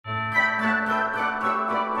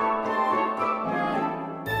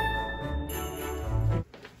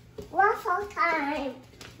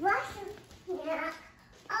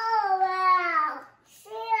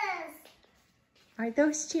Are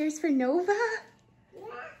those chairs for Nova? Yeah.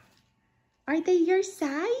 Are they your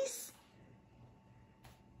size?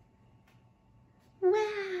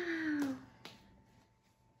 Wow.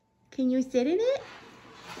 Can you sit in it?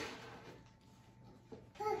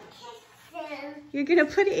 You're gonna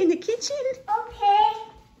put it in the kitchen? Okay.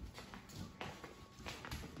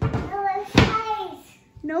 Nova's size.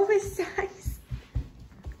 Nova's size.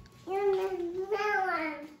 Another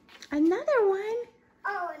one. Another one?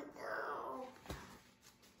 Oh no.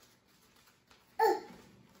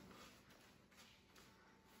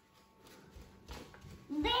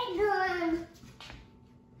 Big one.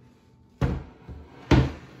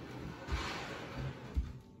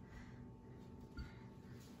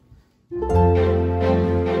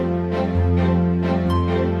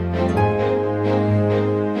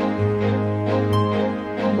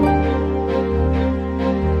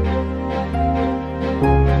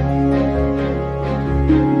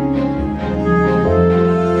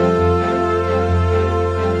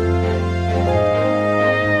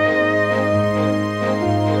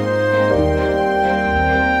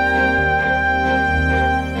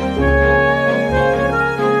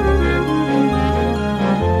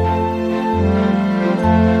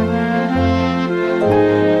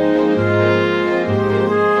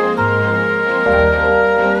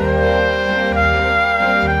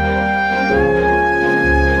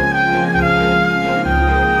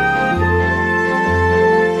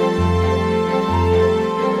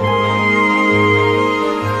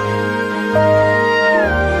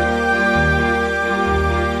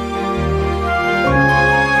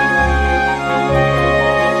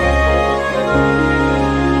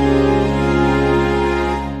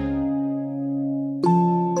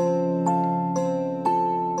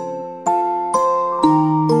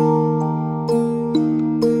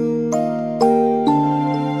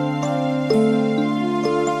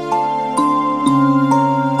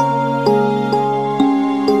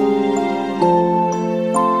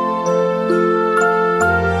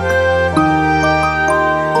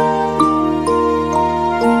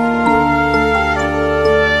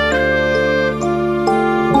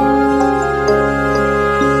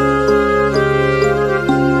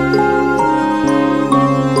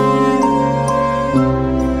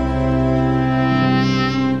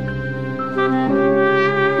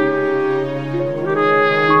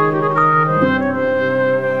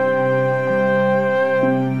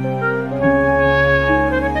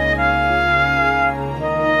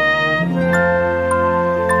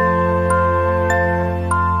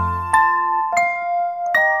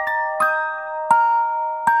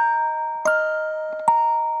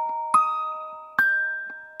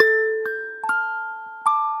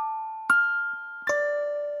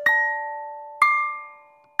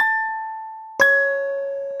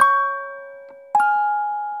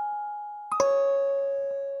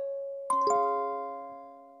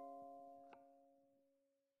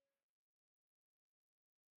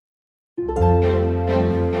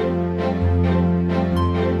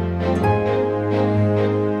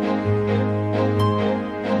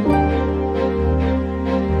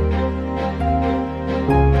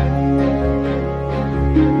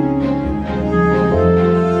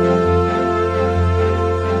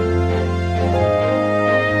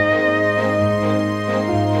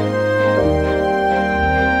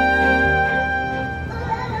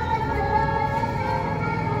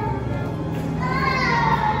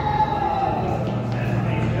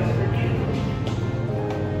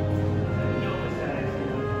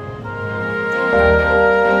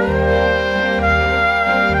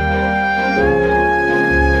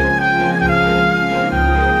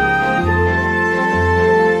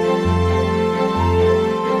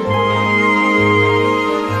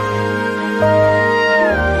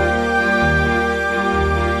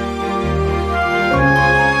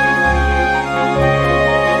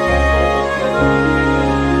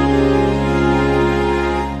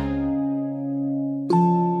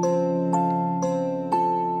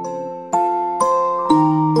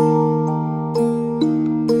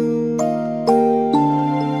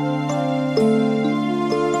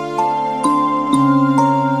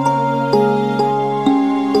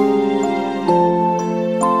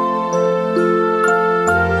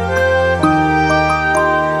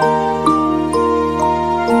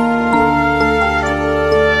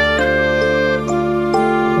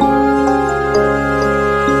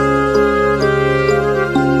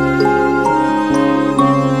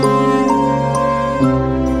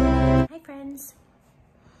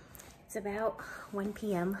 about 1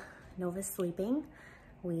 p.m. Nova's sleeping.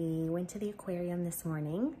 We went to the aquarium this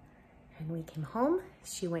morning and we came home.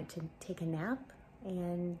 She went to take a nap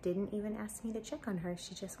and didn't even ask me to check on her.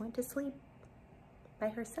 She just went to sleep. by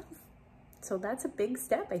herself. So that's a big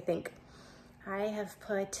step, I think. I have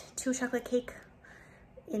put 2 chocolate cake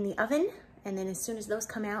in the oven, and then as soon as those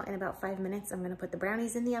come out in about 5 minutes, I'm gonna put the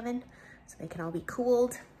brownies in the oven so they can all be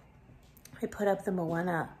cooled. I put up the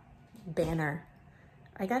Moana banner.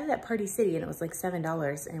 I got it at Party City and it was like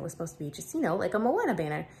 $7 and it was supposed to be just, you know, like a Moana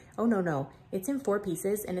banner. Oh no, it's in 4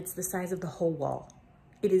 pieces and it's the size of the whole wall.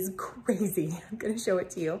 It is crazy. I'm gonna show it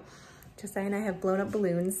to you. Josiah and I have blown up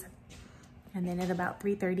balloons, and then at about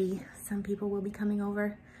 3:30, some people will be coming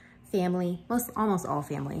over. Family, almost all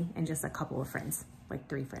family, and just a couple of friends, like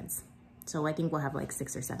 3 friends. So I think we'll have like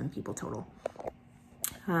 6 or 7 people total.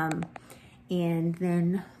 And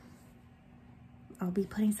then I'll be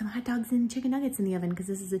putting some hot dogs and chicken nuggets in the oven because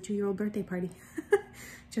this is a 2-year-old birthday party.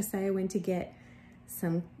 Josiah went to get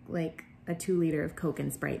some, like a 2-liter of Coke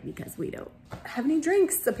and Sprite because we don't have any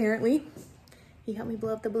drinks, apparently. He helped me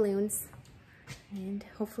blow up the balloons, and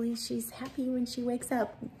hopefully she's happy when she wakes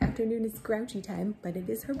up. Afternoon is grouchy time, but it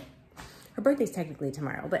is her birthday's technically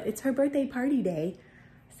tomorrow, but it's her birthday party day.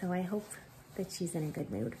 So I hope that she's in a good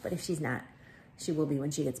mood, but if she's not, she will be when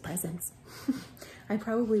she gets presents. I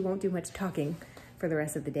probably won't do much talking for the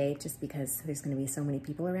rest of the day just because there's gonna be so many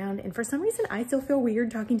people around. And for some reason, I still feel weird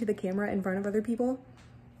talking to the camera in front of other people.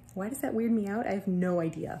 Why does that weird me out? I have no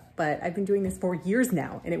idea, but I've been doing this for years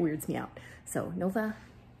now and it weirds me out. So Nova,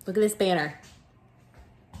 look at this banner.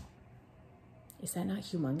 Is that not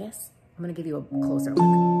humongous? I'm gonna give you a closer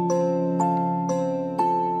look.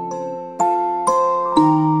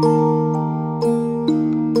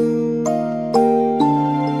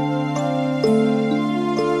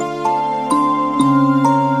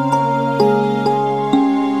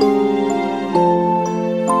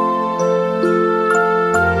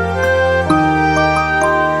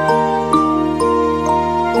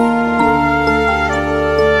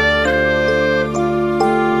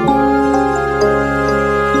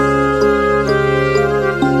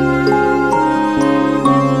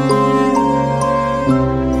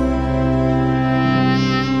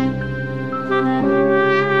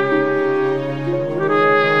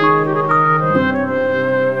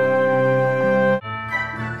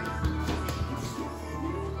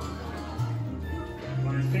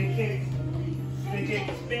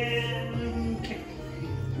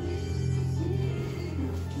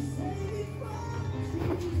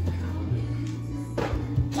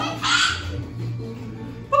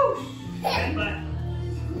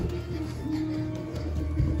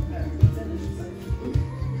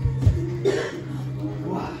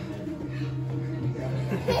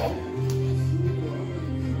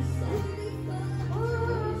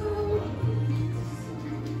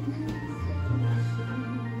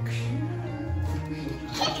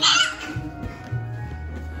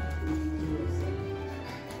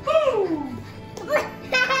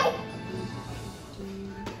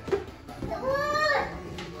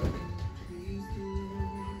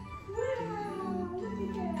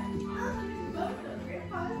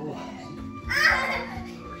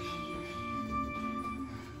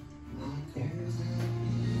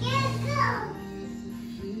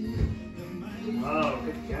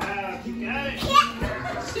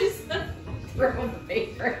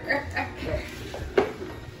 paper. I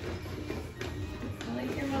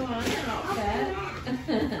like your Moana outfit.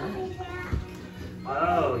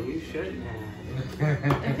 Oh, you shouldn't have.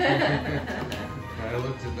 I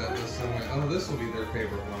looked at that this and went, oh, this will be their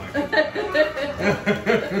favorite one.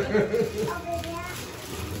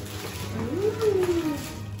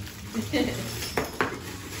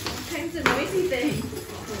 All kinds of noisy things.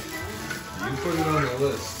 You put it on the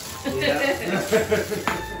list.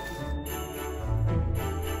 Yeah.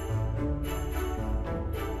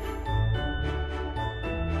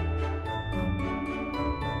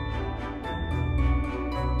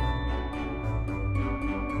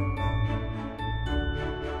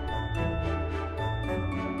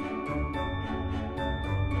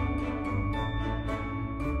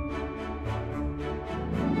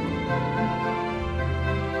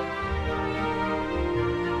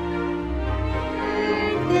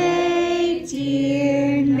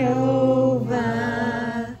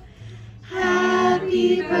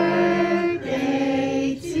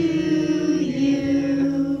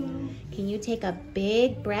 Take a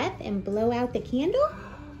big breath and blow out the candle.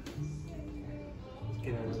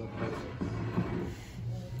 Get a little closer.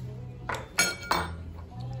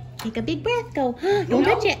 Take a big breath. Go. Don't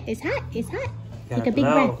touch it. It's hot. It's hot. Take a big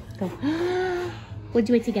breath. Go. We'll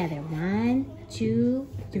do it together. 1, 2,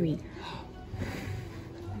 3.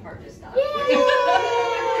 Hard to stop. Yay!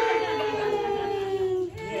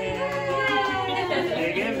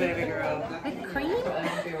 Again, baby girl. Cream?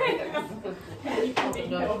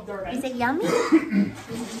 Is it yummy?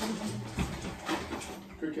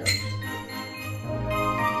 Good catch.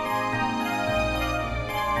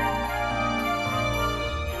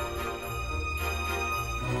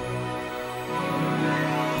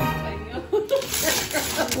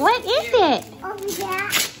 What is it? Over there.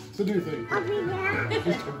 It's a new thing. Over there.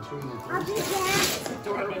 Just in between the Over there.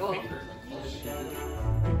 Adorable.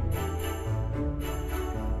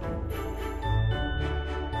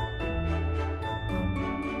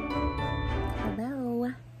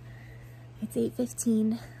 Hello. It's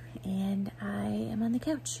 8:15 and I am on the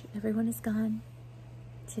couch. Everyone is gone.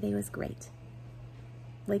 Today was great.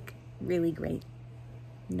 Like, really great.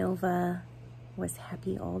 Nova was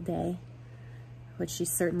happy all day, which she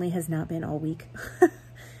certainly has not been all week.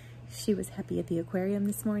 She was happy at the aquarium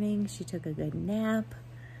this morning. She took a good nap.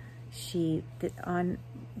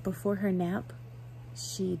 Before her nap,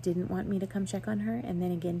 she didn't want me to come check on her. And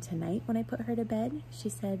then again tonight when I put her to bed, she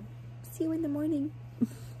said, "See you in the morning."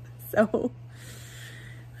 So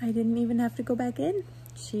I didn't even have to go back in.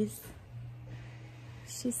 She's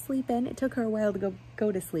sleeping. It took her a while to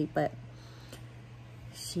go to sleep, but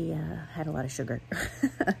she had a lot of sugar.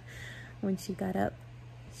 When she got up,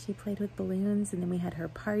 she played with balloons, and then we had her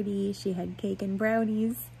party. She had cake and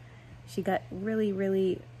brownies. She got really,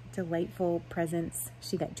 really delightful presents.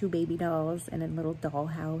 She got 2 baby dolls and a little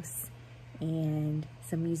dollhouse and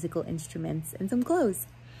some musical instruments and some clothes.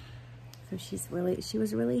 So she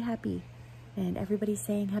was really happy, and everybody's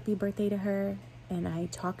saying happy birthday to her. And I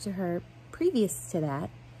talked to her previous to that,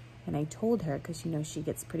 and I told her, because you know she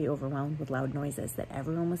gets pretty overwhelmed with loud noises, that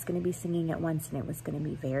everyone was going to be singing at once and it was going to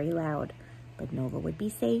be very loud, but Nova would be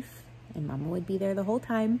safe and Mama would be there the whole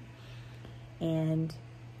time. And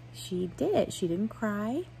she did it. She didn't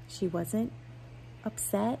cry. She wasn't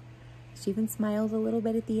upset. She even smiled a little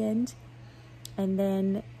bit at the end. And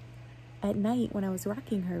then at night, when I was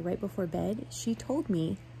rocking her right before bed, she told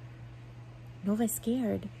me, "Nova's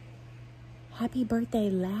scared. Happy birthday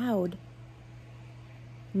loud.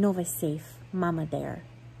 Nova's safe. Mama there."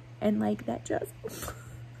 And like that just,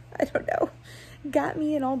 I don't know, got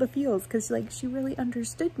me in all the feels, because like she really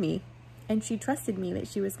understood me and she trusted me that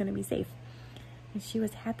she was going to be safe. And she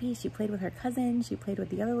was happy. She played with her cousin. She played with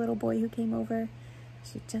the other little boy who came over.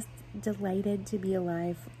 She just delighted to be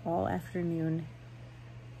alive all afternoon.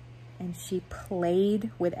 And she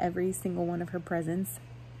played with every single one of her presents.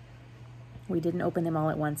 We didn't open them all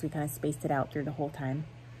at once. We kind of spaced it out through the whole time.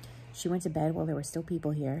 She went to bed while there were still people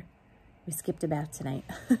here. We skipped a bath tonight.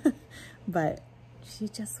 But she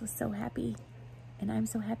just was so happy. And I'm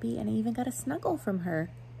so happy. And I even got a snuggle from her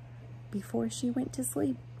before she went to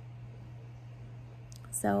sleep.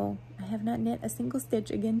 So I have not knit a single stitch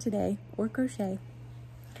again today, or crochet.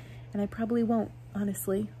 And I probably won't,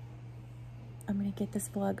 honestly. I'm going to get this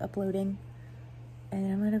vlog uploading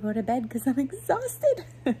and I'm going to go to bed because I'm exhausted.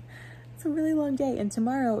 It's a really long day. And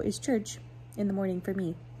tomorrow is church in the morning for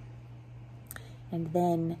me. And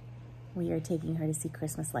then we are taking her to see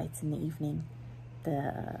Christmas lights in the evening.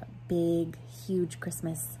 The big, huge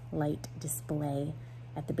Christmas light display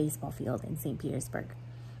at the baseball field in St. Petersburg.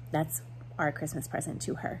 That's our Christmas present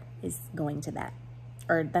to her, is going to that.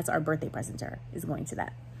 Or that's our birthday present to her, is going to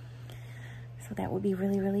that. So that will be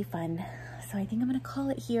really, really fun. So I think I'm going to call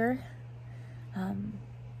it here.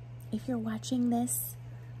 If you're watching this,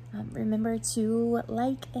 remember to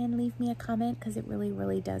like and leave me a comment, because it really,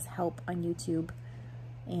 really does help on YouTube.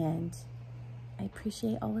 And I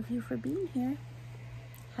appreciate all of you for being here.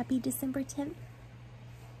 Happy December 10th.